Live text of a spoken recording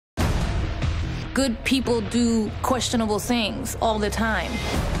Good people do questionable things all the time.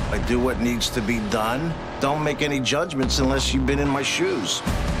 I do what needs to be done. Don't make any judgments unless you've been in my shoes.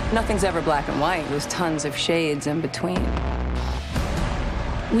 Nothing's ever black and white. There's tons of shades in between.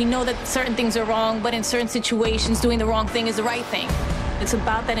 We know that certain things are wrong, but in certain situations, doing the wrong thing is the right thing. It's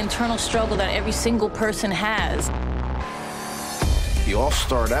about that internal struggle that every single person has. You all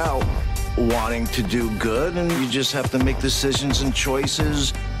start out wanting to do good, and you just have to make decisions and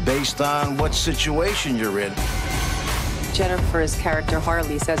choices based on what situation you're in. Jennifer's character,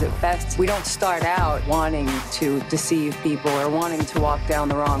 Harley, says it best. We don't start out wanting to deceive people or wanting to walk down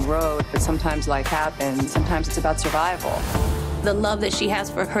the wrong road, but sometimes life happens. Sometimes it's about survival. The love that she has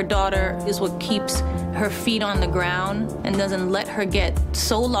for her daughter is what keeps her feet on the ground and doesn't let her get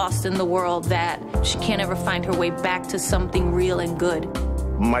so lost in the world that she can't ever find her way back to something real and good.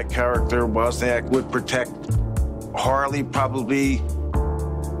 My character Wozniak would protect Harley probably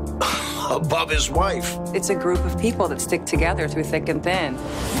above his wife. It's a group of people that stick together through thick and thin.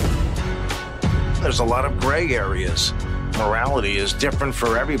 There's a lot of gray areas. Morality is different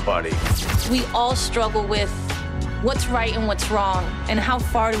for everybody. We all struggle with what's right and what's wrong, and how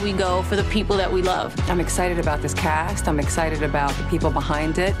far do we go for the people that we love. I'm excited about this cast. I'm excited about the people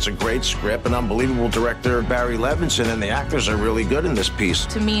behind it. It's a great script, an unbelievable director, Barry Levinson, and the actors are really good in this piece.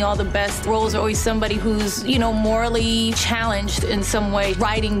 To me, all the best roles are always somebody who's, you know, morally challenged in some way,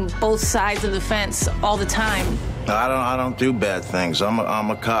 riding both sides of the fence all the time. I don't do bad things. I'm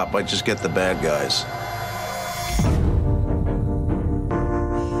a cop. I just get the bad guys.